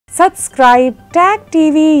Subscribe Tag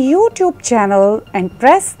TV YouTube channel and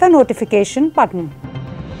press the notification button.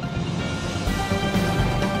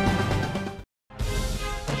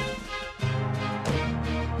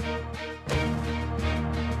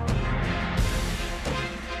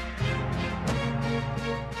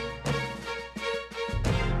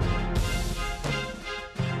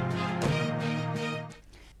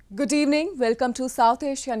 Good evening. Welcome to South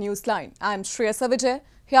Asia Newsline. I'm Oct27.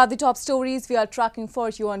 Here are the top stories we are tracking for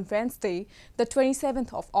you on Wednesday, the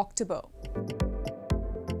 27th of October.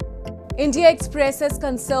 India expresses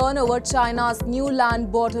concern over China's new land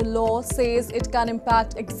border law, says it can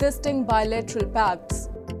impact existing bilateral pacts.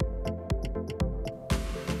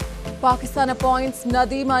 Pakistan appoints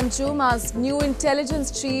Nadeem Anjum as new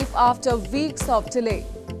intelligence chief after weeks of delay.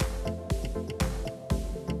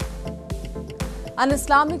 An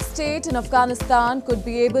Islamic State in Afghanistan could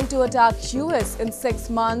be able to attack US in 6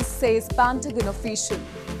 months, says Pentagon official.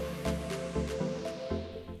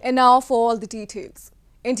 And now for all the details.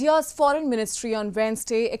 India's Foreign Ministry on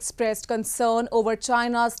Wednesday expressed concern over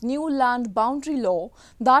China's new land boundary law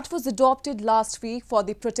that was adopted last week for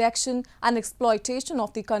the protection and exploitation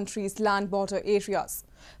of the country's land border areas.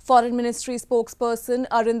 Foreign Ministry spokesperson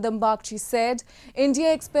Arindam Bagchi said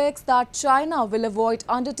India expects that China will avoid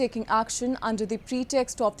undertaking action under the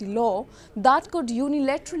pretext of the law that could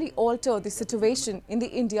unilaterally alter the situation in the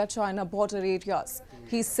India-China border areas.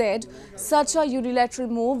 He said such a unilateral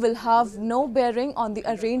move will have no bearing on the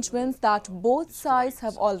arrangements that both sides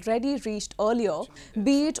have already reached earlier,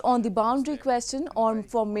 be it on the boundary question or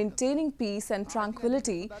for maintaining peace and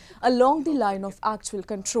tranquility along the line of actual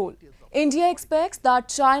control. India expects that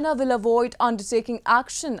China will avoid undertaking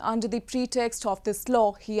action under the pretext of this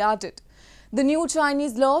law, he added. The new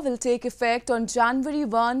Chinese law will take effect on January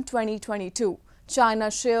 1, 2022.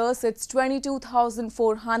 China shares its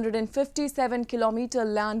 22,457-kilometer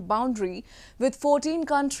land boundary with 14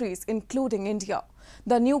 countries, including India.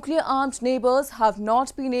 The nuclear-armed neighbours have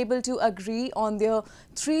not been able to agree on their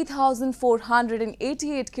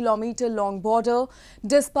 3,488-kilometer-long border,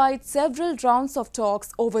 despite several rounds of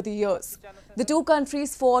talks over the years. The two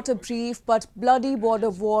countries fought a brief but bloody border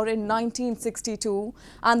war in 1962,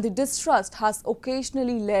 and the distrust has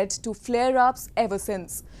occasionally led to flare-ups ever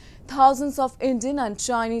since. Thousands of Indian and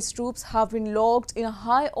Chinese troops have been logged in a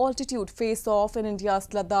high-altitude face-off in India's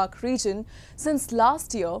Ladakh region since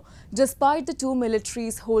last year, despite the two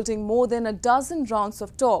militaries holding more than a dozen rounds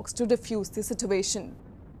of talks to defuse the situation.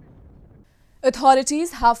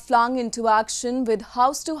 Authorities have flung into action with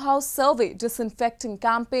house-to-house survey, disinfecting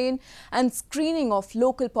campaign and screening of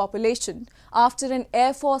local population after an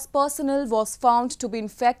Air Force personnel was found to be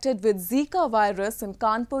infected with Zika virus in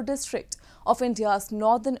Kanpur district of India's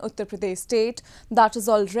northern Uttar Pradesh state that is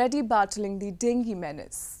already battling the dengue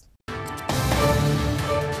menace.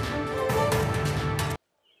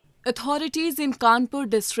 Authorities in Kanpur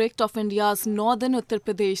district of India's northern Uttar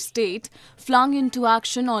Pradesh state flung into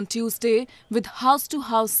action on Tuesday with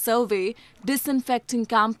house-to-house survey, disinfecting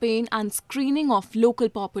campaign and screening of local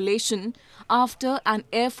population after an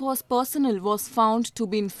Air Force personnel was found to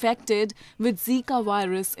be infected with Zika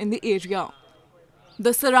virus in the area.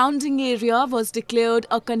 The surrounding area was declared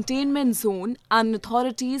a containment zone and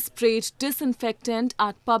authorities sprayed disinfectant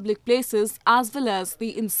at public places as well as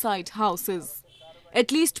the inside houses.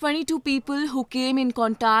 At least 22 people who came in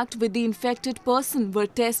contact with the infected person were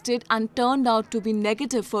tested and turned out to be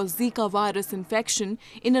negative for Zika virus infection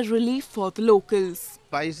in a relief for the locals.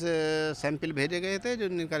 22 sample भेजे गए थे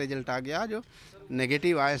जिनका result आ गया, जो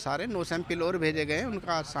negative आए सारे 9 sample और भेजे गए,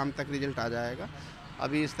 उनका शाम तक रिजल्ट आ जाएगा।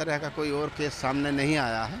 अभी इस तरह का कोई और केस सामने नहीं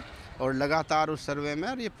आया है और लगातार उस सर्वे में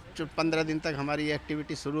और ये 15 दिन तक हमारी ये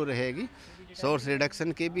एक्टिविटी शुरू रहेगी, सोर्स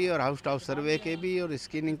रिडक्शन की भी और हाउस टू हाउस सर्वे के भी और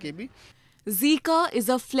स्क्रीनिंग की भी। Zika is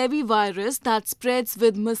a flavivirus that spreads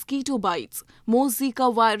with mosquito bites. Most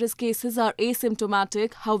Zika virus cases are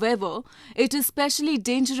asymptomatic, however, it is especially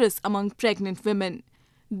dangerous among pregnant women.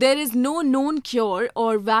 There is no known cure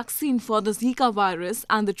or vaccine for the Zika virus,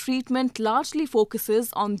 and the treatment largely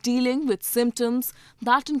focuses on dealing with symptoms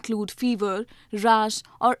that include fever, rash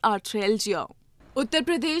or arthralgia. Uttar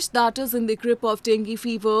Pradesh, that is in the grip of dengue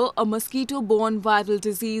fever, a mosquito-borne viral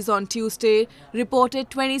disease, on Tuesday reported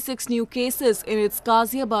 26 new cases in its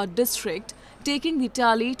Ghaziabad district, taking the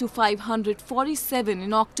tally to 547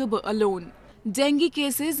 in October alone. Dengue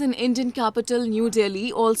cases in Indian capital New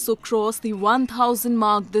Delhi also crossed the 1,000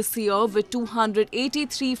 mark this year, with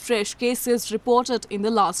 283 fresh cases reported in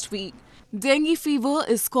the last week. Dengue fever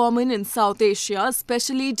is common in South Asia,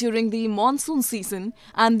 especially during the monsoon season,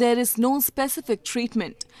 and there is no specific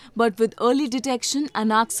treatment. But with early detection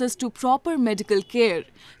and access to proper medical care,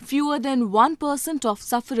 fewer than 1% of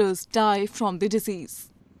sufferers die from the disease.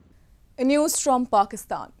 News from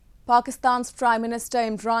Pakistan. Pakistan's Prime Minister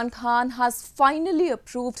Imran Khan has finally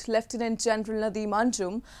approved Lieutenant General Nadeem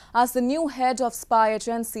Anjum as the new head of spy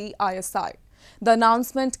agency ISI. The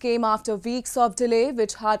announcement came after weeks of delay,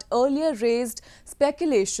 which had earlier raised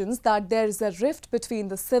speculations that there is a rift between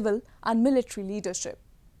the civil and military leadership.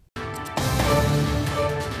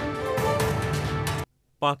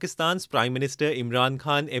 Pakistan's Prime Minister Imran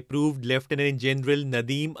Khan approved Lieutenant General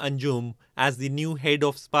Nadeem Anjum as the new head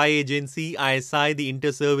of spy agency ISI, the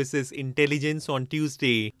Inter-Services Intelligence, on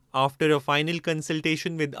Tuesday, after a final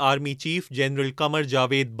consultation with Army Chief General Qamar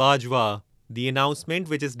Javed Bajwa. The announcement,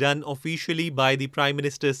 which is done officially by the Prime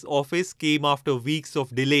Minister's office, came after weeks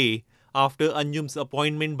of delay after Anjum's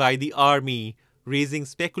appointment by the army, raising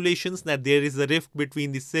speculations that there is a rift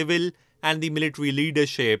between the civil and the military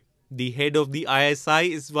leadership. The head of the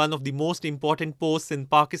ISI is one of the most important posts in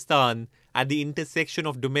Pakistan at the intersection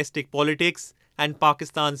of domestic politics and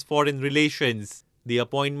Pakistan's foreign relations. The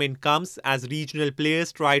appointment comes as regional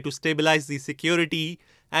players try to stabilize the security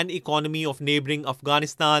and economy of neighboring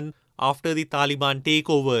Afghanistan after the Taliban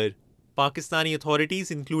takeover. Pakistani authorities,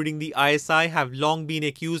 including the ISI, have long been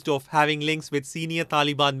accused of having links with senior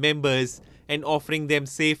Taliban members and offering them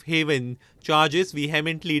safe haven, charges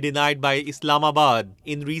vehemently denied by Islamabad.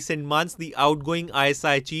 In recent months, the outgoing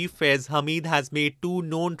ISI chief Faiz Hamid has made 2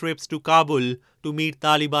 known trips to Kabul to meet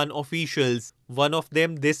Taliban officials, one of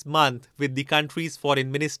them this month with the country's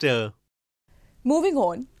foreign minister. Moving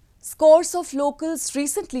on. Scores of locals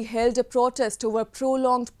recently held a protest over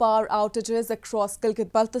prolonged power outages across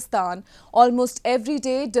Gilgit-Baltistan almost every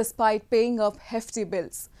day despite paying up hefty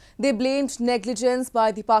bills. They blamed negligence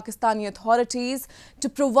by the Pakistani authorities to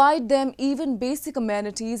provide them even basic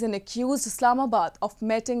amenities and accused Islamabad of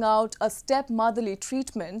meting out a stepmotherly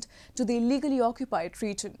treatment to the illegally occupied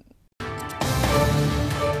region.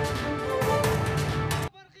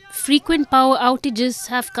 Frequent power outages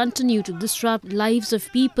have continued to disrupt lives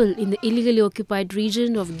of people in the illegally occupied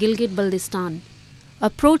region of Gilgit-Baltistan.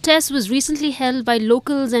 A protest was recently held by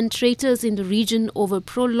locals and traders in the region over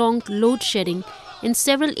prolonged load shedding in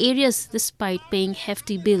several areas despite paying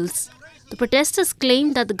hefty bills. The protesters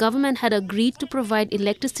claimed that the government had agreed to provide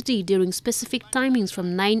electricity during specific timings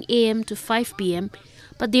from 9 a.m. to 5 p.m,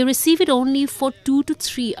 but they receive it only for 2 to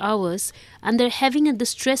 3 hours and they're having a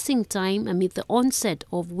distressing time amid the onset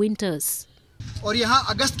of winters. और यहाँ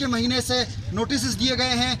अगस्त के महीने से notice दिए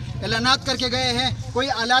गए हैं, ऐलानात करके गए हैं, कोई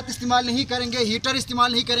आलात इस्तेमाल नहीं करेंगे, हीटर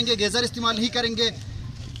इस्तेमाल नहीं करेंगे, गीजर इस्तेमाल नहीं करेंगे,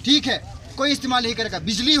 ठीक है, कोई इस्तेमाल नहीं करेगा,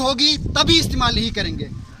 बिजली होगी तभी इस्तेमाल नहीं करेंगे,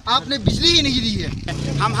 आपने बिजली ही नहीं दी है।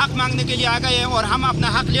 हम हक मांगने के लिए आ गए हैं और हम अपना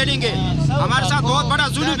हक ले लेंगे। हमारे साथ बहुत बड़ा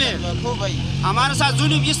जुल्म है, हमारे साथ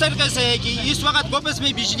जुल्म इस तरीके से है कि इस वक्त गोपस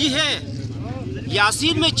में बिजली है,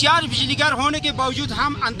 यासीन में 4 बिजलीघर होने के बावजूद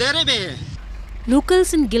हम अंधेरे में हैं।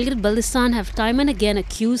 Locals in Gilgit-Baltistan have time and again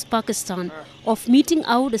accused Pakistan of meting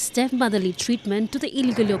out a stepmotherly treatment to the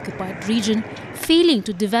illegally occupied region, failing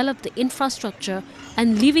to develop the infrastructure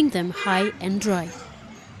and leaving them high and dry.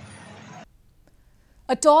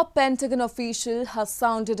 A top Pentagon official has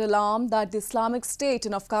sounded alarm that the Islamic State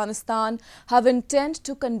in Afghanistan have intent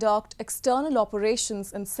to conduct external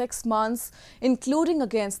operations in 6 months, including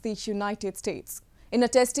against the United States. In a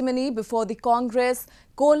testimony before the Congress,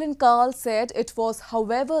 Colin Kahl said it was,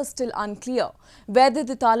 however, still unclear whether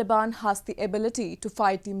the Taliban has the ability to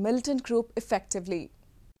fight the militant group effectively.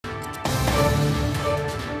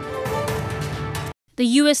 The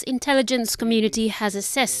US intelligence community has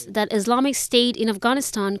assessed that Islamic State in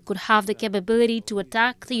Afghanistan could have the capability to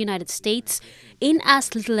attack the United States in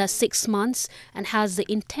as little as 6 months and has the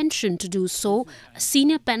intention to do so, a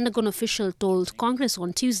senior Pentagon official told Congress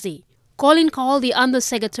on Tuesday. Colin Kahl, the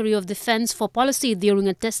Under-Secretary of Defense for Policy, during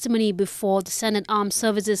a testimony before the Senate Armed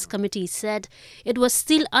Services Committee said it was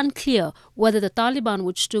still unclear whether the Taliban,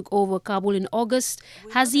 which took over Kabul in August,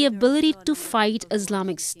 has the ability to fight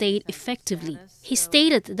Islamic State effectively. He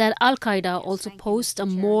stated that Al-Qaeda also posed a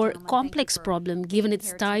more complex problem given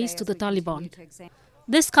its ties to the Taliban.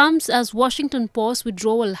 This comes as Washington Post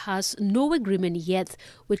withdrawal has no agreement yet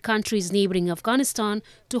with countries neighboring Afghanistan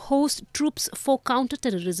to host troops for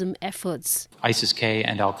counter-terrorism efforts. ISIS-K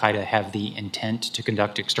and Al-Qaeda have the intent to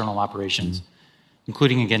conduct external operations,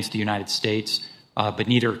 including against the United States, but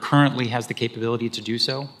neither currently has the capability to do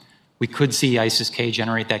so. We could see ISIS-K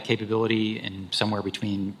generate that capability in somewhere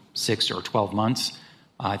between 6 or 12 months.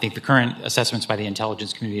 I think the current assessments by the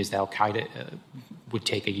intelligence community is that Al-Qaeda would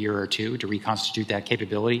take a year or two to reconstitute that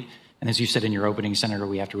capability. And as you said in your opening, Senator,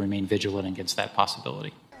 we have to remain vigilant against that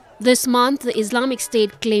possibility. This month, the Islamic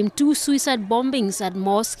State claimed 2 suicide bombings at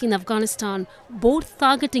mosques in Afghanistan, both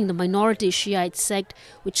targeting the minority Shiite sect,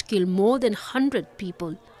 which killed more than 100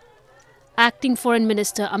 people. Acting Foreign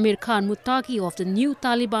Minister Amir Khan Muttaqi of the new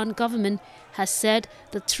Taliban government has said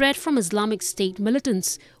the threat from Islamic State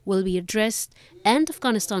militants will be addressed and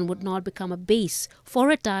Afghanistan would not become a base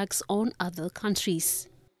for attacks on other countries.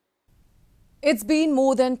 It's been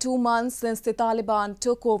more than 2 months since the Taliban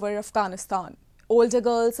took over Afghanistan. Older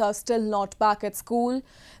girls are still not back at school.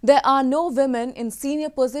 There are no women in senior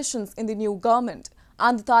positions in the new government.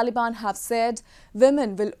 And the Taliban have said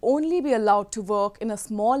women will only be allowed to work in a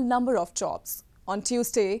small number of jobs. On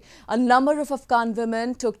Tuesday, a number of Afghan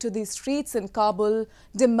women took to the streets in Kabul,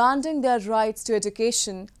 demanding their rights to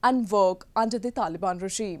education and work under the Taliban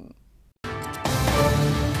regime.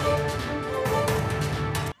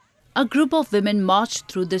 A group of women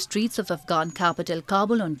marched through the streets of Afghan capital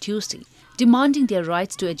Kabul on Tuesday, demanding their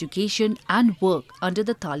rights to education and work under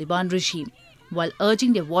the Taliban regime, while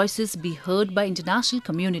urging their voices be heard by international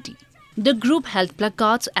community. The group held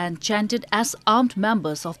placards and chanted as armed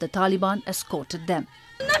members of the Taliban escorted them.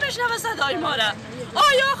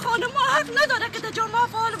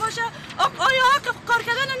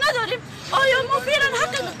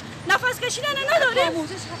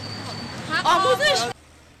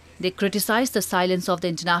 They criticized the silence of the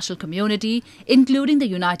international community, including the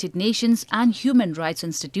United Nations and human rights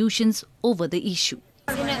institutions, over the issue.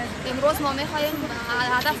 امروز ما می‌خوایم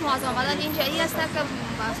هدف ما از آمدن اینجایی است که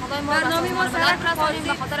صدای ما را برسانیم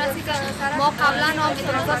به خاطر از اینکه ما قبلا هم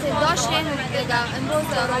اعتراضات داشتیم امروز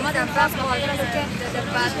آمدیم بس به خاطر از اینکه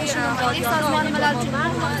پیش نماینده سازمان ملل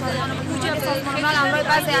بودجه سازمان ملل همراه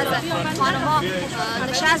بعضی از خانم‌ها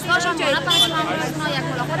نشست داشتیم که نتوانستیم همراهشون یک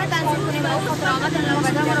ملاقات تنظیم کنیم و خاطر آمدن ما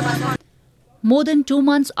را بسانیم. More than 2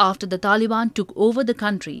 months after the Taliban took over the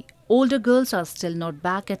country, older girls are still not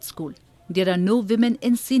back at school. There are no women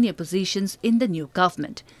in senior positions in the new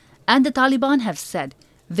government. And the Taliban have said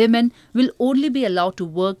women will only be allowed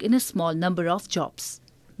to work in a small number of jobs.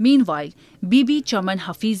 Meanwhile, Bibi Chaman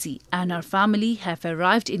Hafizi and her family have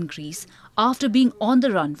arrived in Greece after being on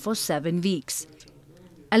the run for 7 weeks.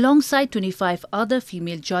 Alongside 25 other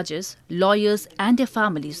female judges, lawyers and their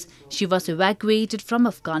families, she was evacuated from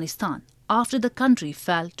Afghanistan after the country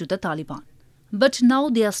fell to the Taliban. But now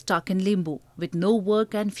they are stuck in limbo, with no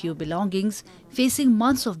work and few belongings, facing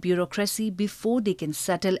months of bureaucracy before they can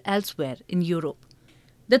settle elsewhere in Europe.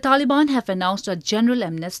 The Taliban have announced a general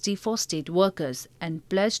amnesty for state workers and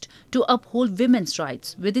pledged to uphold women's rights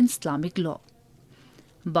within Islamic law.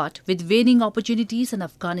 But with waning opportunities and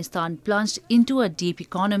Afghanistan plunged into a deep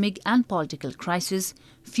economic and political crisis,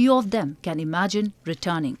 few of them can imagine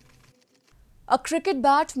returning. A cricket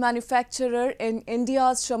bat manufacturer in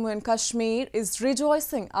India's Jammu and Kashmir is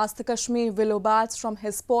rejoicing as the Kashmir willow bats from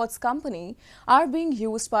his sports company are being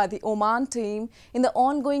used by the Oman team in the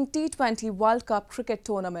ongoing T20 World Cup cricket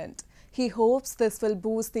tournament. He hopes this will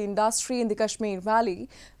boost the industry in the Kashmir Valley,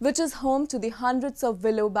 which is home to the hundreds of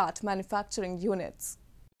willow bat manufacturing units.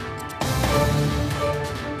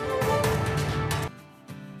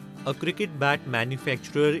 A cricket bat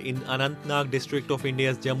manufacturer in Anantnag district of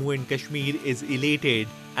India's Jammu and Kashmir is elated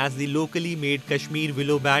as the locally made Kashmir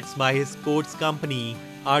willow bats by his sports company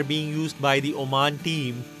are being used by the Oman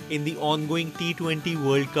team in the ongoing T20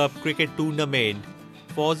 World Cup cricket tournament.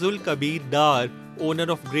 Fazul Kabir Dar,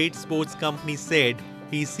 owner of Great Sports Company, said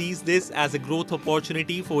he sees this as a growth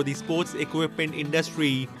opportunity for the sports equipment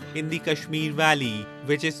industry in the Kashmir Valley,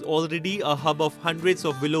 which is already a hub of hundreds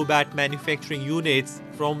of willow bat manufacturing units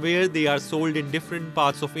from where they are sold in different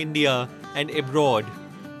parts of India and abroad.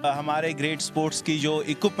 हमारे great sports की जो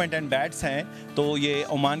equipment and bats हैं तो ये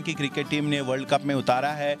Oman की cricket team ने world cup में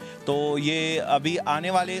उतारा है तो ये अभी आने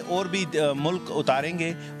वाले और भी मुल्क उतारेंगे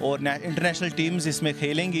और इंटरनेशनल टीम्स इसमें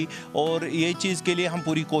खेलेंगी और ये चीज़ के लिए हम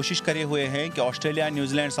पूरी कोशिश करे हुए हैं कि ऑस्ट्रेलिया,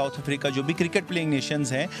 न्यूजीलैंड, साउथ अफ्रीका जो भी क्रिकेट प्लेइंग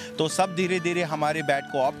नेशंस हैं तो सब धीरे धीरे हमारे बैट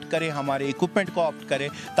को ऑप्ट करें, हमारे इक्विपमेंट को ऑप्ट करें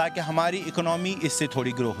ताकि हमारी इकोनॉमी इससे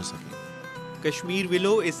थोड़ी ग्रो हो सके. Kashmir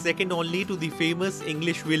willow is second only to the famous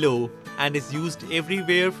English willow and is used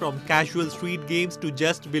everywhere from casual street games to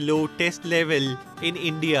just below test level in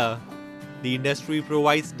India. The industry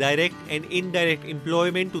provides direct and indirect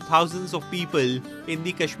employment to thousands of people in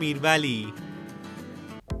the Kashmir Valley.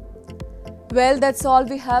 Well, that's all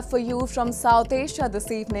we have for you from South Asia this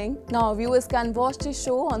evening. Now, viewers can watch the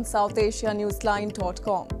show on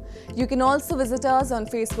months-SANewsline.com. You can also visit us on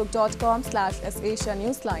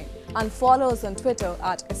facebook.com/SAsiaNewsline and follow us on Twitter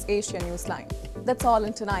 @SAsiaNewsline. That's all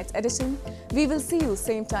in tonight's edition. We will see you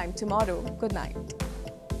same time tomorrow. Good night.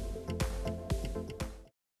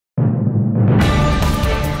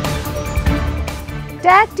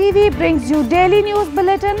 Tag TV brings you daily news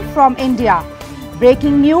bulletin from India.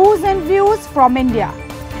 Breaking news and views from India.